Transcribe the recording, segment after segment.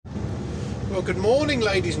Well, good morning,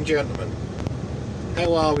 ladies and gentlemen.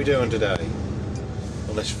 How are we doing today?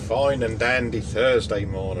 On this fine and dandy Thursday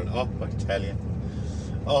morning. Oh, I tell you.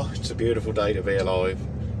 Oh, it's a beautiful day to be alive.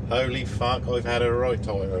 Holy fuck, I've had a right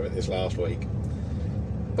time of it this last week.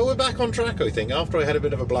 But we're back on track, I think. After I had a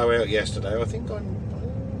bit of a blowout yesterday, I think I'm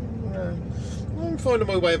finding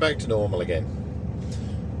my way back to normal again.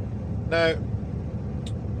 Now,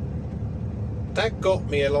 that got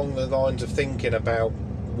me along the lines of thinking about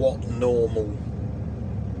what normal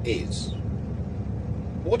is.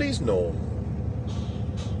 What is normal?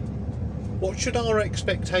 What should our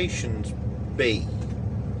expectations be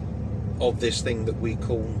of this thing that we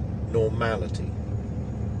call normality?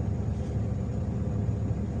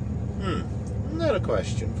 Another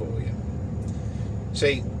question for you.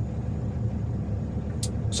 See,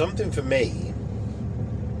 something for me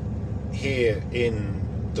here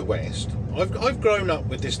in the West, I've grown up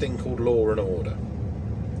with this thing called law and order.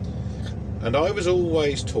 And I was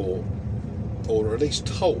always taught, or at least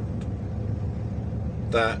told,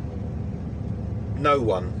 that no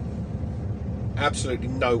one, absolutely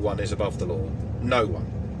no one is above the law. No one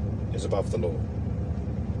is above the law.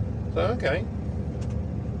 So, okay.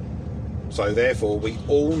 So therefore, we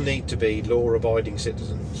all need to be law-abiding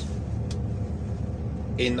citizens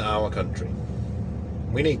in our country.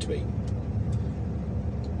 We need to be.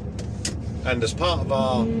 And as part of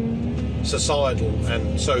our societal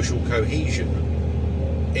and social cohesion,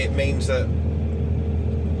 it means that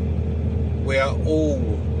we are all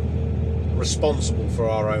responsible for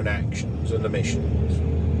our own actions and omissions,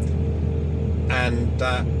 and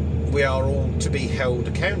that we are all to be held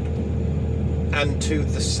accountable and to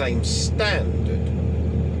the same standard.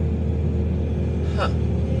 Now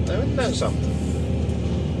isn't that something?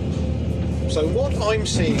 So what I'm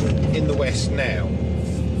seeing in the West now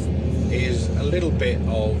is a little bit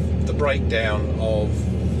of the breakdown of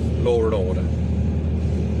law and order.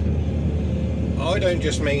 I don't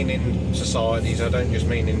just mean in societies, I don't just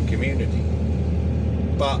mean in community,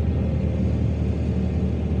 but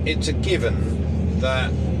it's a given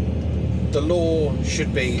that the law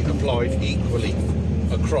should be applied equally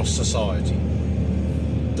across society.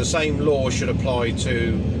 The same law should apply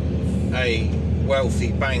to a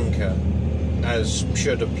wealthy banker as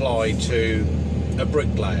should apply to a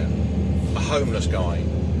bricklayer, a homeless guy,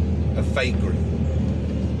 a vagrant.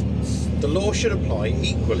 The law should apply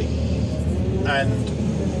equally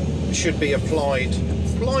and should be applied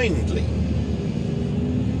blindly.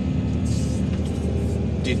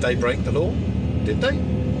 Did they break the law? Did they?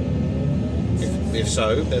 If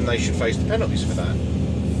so, then they should face the penalties for that.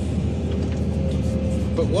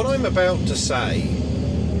 But what I'm about to say,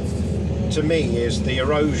 to me, is the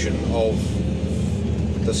erosion of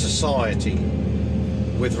the society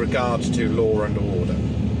with regards to law and order.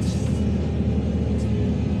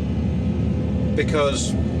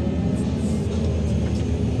 Because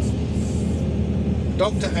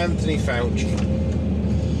Dr. Anthony Fauci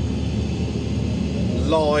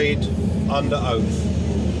lied under oath,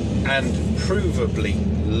 and provably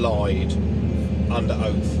lied under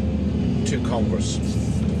oath to Congress.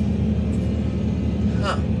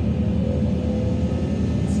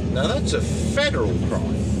 Now that's a federal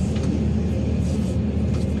crime.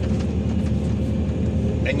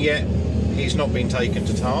 And yet, he's not been taken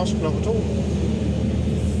to task, not at all.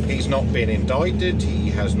 He's not been indicted, he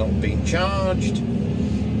has not been charged,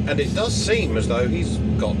 and it does seem as though he's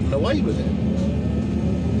gotten away with it.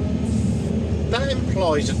 That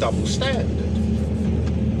implies a double standard.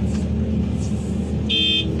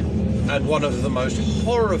 And one of the most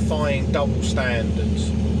horrifying double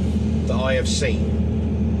standards that I have seen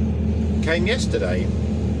came yesterday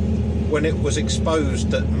when it was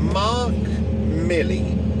exposed that Mark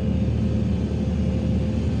Milley,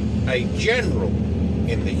 a general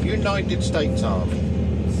in the United States Army,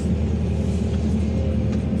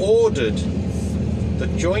 ordered the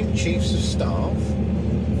Joint Chiefs of Staff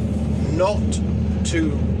not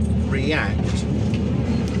to react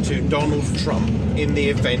to Donald Trump in the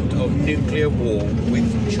event of nuclear war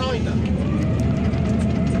with China.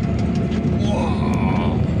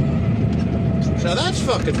 Whoa. Now that's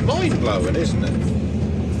fucking mind-blowing, isn't it?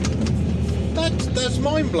 That's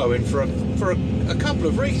mind-blowing for a couple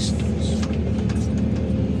of reasons.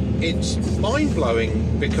 It's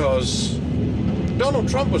mind-blowing because Donald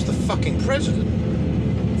Trump was the fucking president.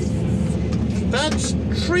 That's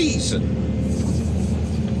treason.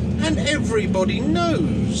 And everybody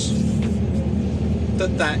knows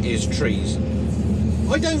that that is treason.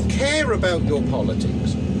 I don't care about your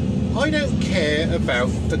politics. I don't care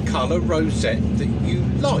about the colour rosette that you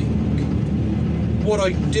like. What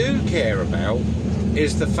I do care about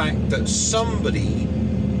is the fact that somebody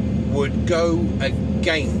would go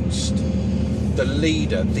against the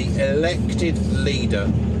leader, the elected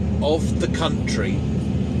leader of the country,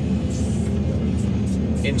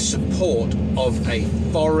 in support of a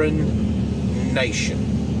foreign nation.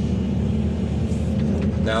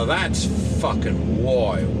 Now that's fucking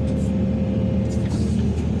wild.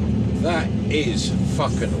 That is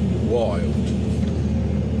fucking wild.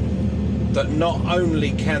 That not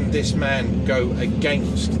only can this man go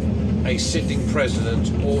against a sitting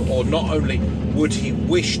president, or not only would he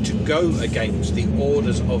wish to go against the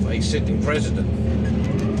orders of a sitting president,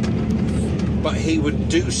 but he would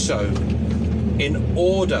do so in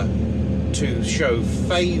order to show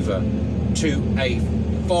favour to a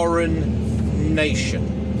foreign nation.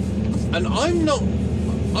 And I'm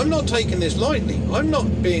not taking this lightly. I'm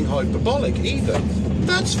not being hyperbolic either.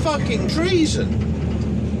 That's fucking treason.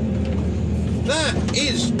 That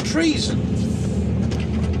is treason.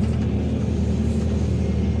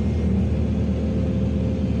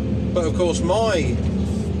 But of course, my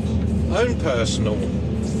own personal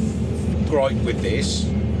gripe with this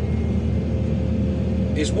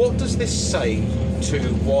is, what does this say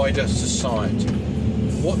to wider society?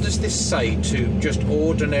 What does this say to just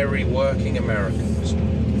ordinary working Americans?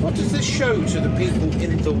 What does this show to the people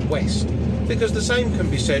in the West? Because the same can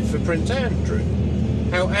be said for Prince Andrew.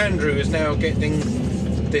 How Andrew is now getting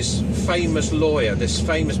this famous lawyer, this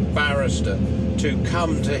famous barrister, to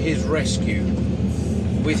come to his rescue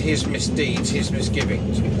with his misdeeds, his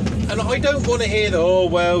misgivings. And I don't want to hear that, oh,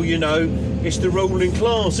 well, you know, it's the ruling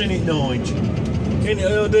class, isn't it,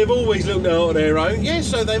 Nigel? They've always looked out their own. Yes,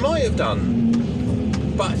 so they might have done.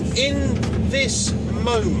 But in this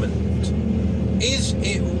moment, is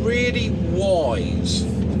it really wise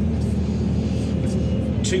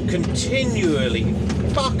to continually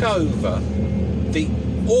fuck over the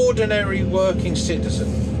ordinary working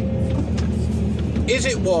citizen? Is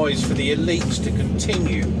it wise for the elites to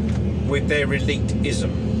continue with their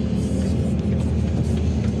elitism?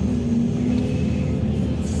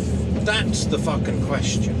 That's the fucking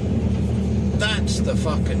question. That's the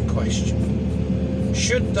fucking question.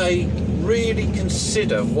 Should they really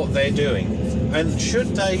consider what they're doing? And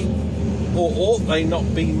should they, or ought they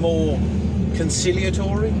not be more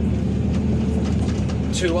conciliatory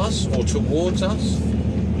to us, or towards us?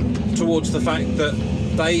 Towards the fact that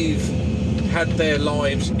they've had their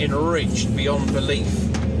lives enriched beyond belief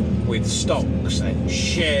with stocks and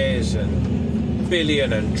shares and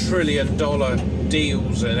billion and trillion dollar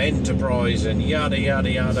deals and enterprise and yada yada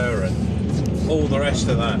yada and all the rest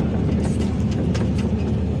of that.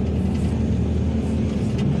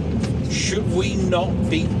 Should we not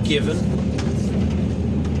be given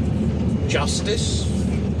justice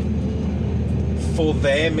for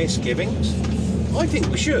their misgivings? I think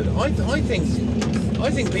we should. I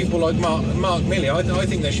think people like Mark Milley, I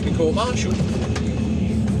think they should be court-martialed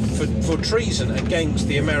for treason against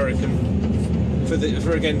the American,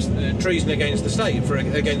 treason against the state,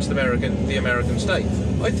 against the American state.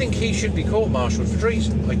 I think he should be court-martialed for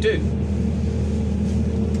treason. I do.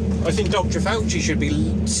 I think Dr. Fauci should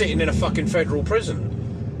be sitting in a fucking federal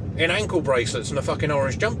prison in ankle bracelets and a fucking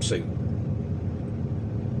orange jumpsuit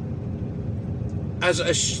as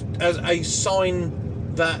a sign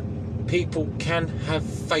that people can have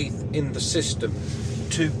faith in the system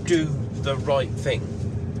to do the right thing.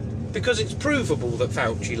 Because it's provable that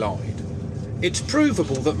Fauci lied. It's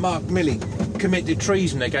provable that Mark Milley committed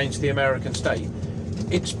treason against the American state.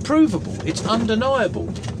 It's provable. It's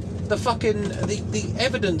undeniable. The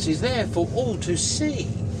evidence is there for all to see.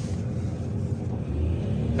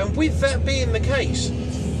 And with that being the case,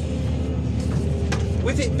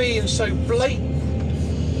 with it being so blatant,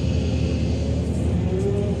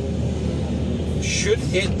 should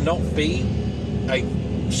it not be a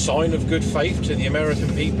sign of good faith to the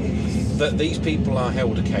American people that these people are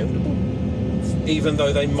held accountable, even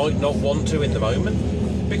though they might not want to in the moment?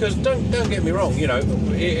 Because don't get me wrong, you know,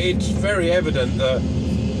 it's very evident that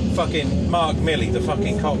fucking Mark Milley, the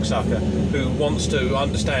fucking cocksucker, who wants to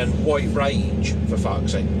understand white rage, for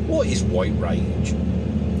fuck's sake. What is white rage?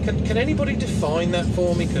 Can anybody define that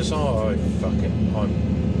for me? Because I'm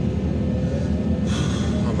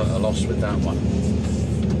at a loss with that one.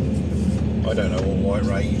 I don't know what white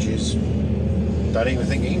rage is. Don't even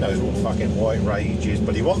think he knows what fucking white rage is,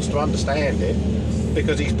 but he wants to understand it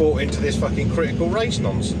because he's bought into this fucking critical race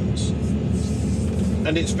nonsense.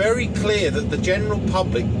 And it's very clear that the general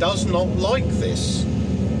public does not like this.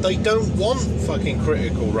 They don't want fucking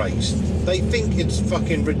critical race. They think it's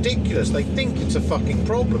fucking ridiculous. They think it's a fucking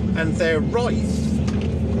problem, and they're right.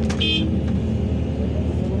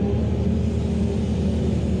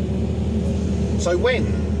 So when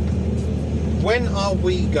When are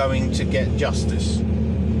we going to get justice?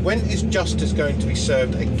 When is justice going to be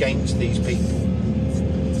served against these people?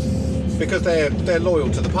 Because they're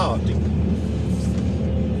loyal to the party.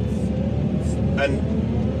 And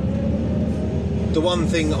the one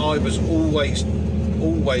thing I was always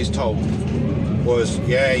told was,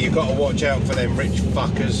 yeah, you've got to watch out for them rich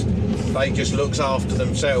fuckers. They just looks after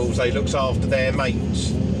themselves. They looks after their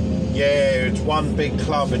mates. Yeah, it's one big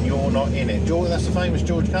club and you're not in it. That's the famous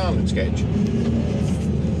George Carlin sketch.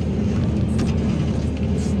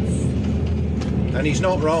 And he's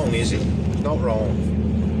not wrong, is he? Not wrong.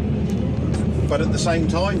 But at the same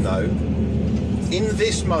time, though, in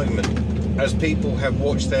this moment, as people have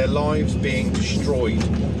watched their lives being destroyed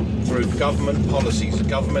through government policies,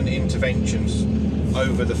 government interventions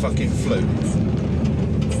over the fucking flu,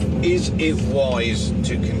 is it wise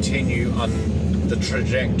to continue on the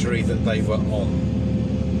trajectory that they were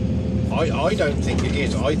on? I don't think it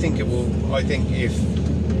is. I think it will. I think if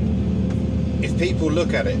people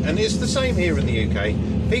look at it, and it's the same here in the UK,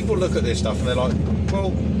 people look at this stuff and they're like,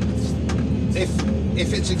 well,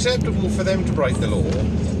 if it's acceptable for them to break the law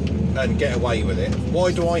and get away with it,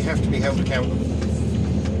 why do I have to be held accountable?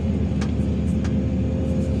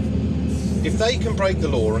 If they can break the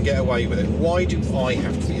law and get away with it, why do I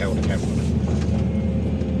have to be held accountable?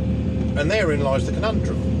 And therein lies the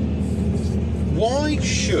conundrum. Why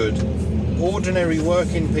should ordinary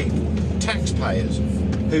working people, taxpayers,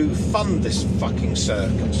 who fund this fucking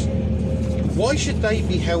circus, why should they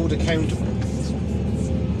be held accountable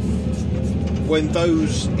when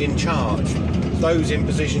those in charge, those in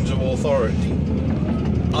positions of authority,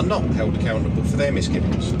 are not held accountable for their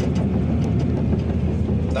misgivings?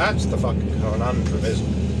 That's the fucking conundrum, isn't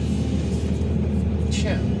it?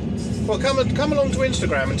 Yeah. Well, come along to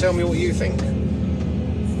Instagram and tell me what you think.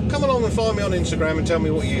 Come along and find me on Instagram and tell me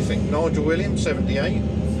what you think. Nigel Williams 78.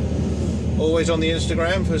 Always on the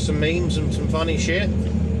Instagram for some memes and some funny shit.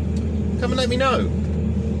 Come and let me know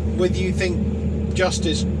whether you think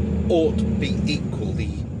justice ought to be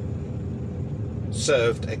equally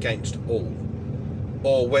served against all,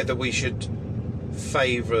 or whether we should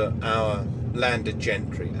favour our landed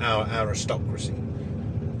gentry, our aristocracy,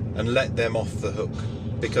 and let them off the hook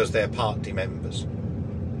because they're party members.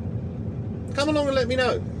 Come along and let me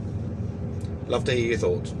know. Love to hear your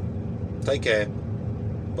thoughts. Take care.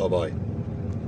 Bye bye.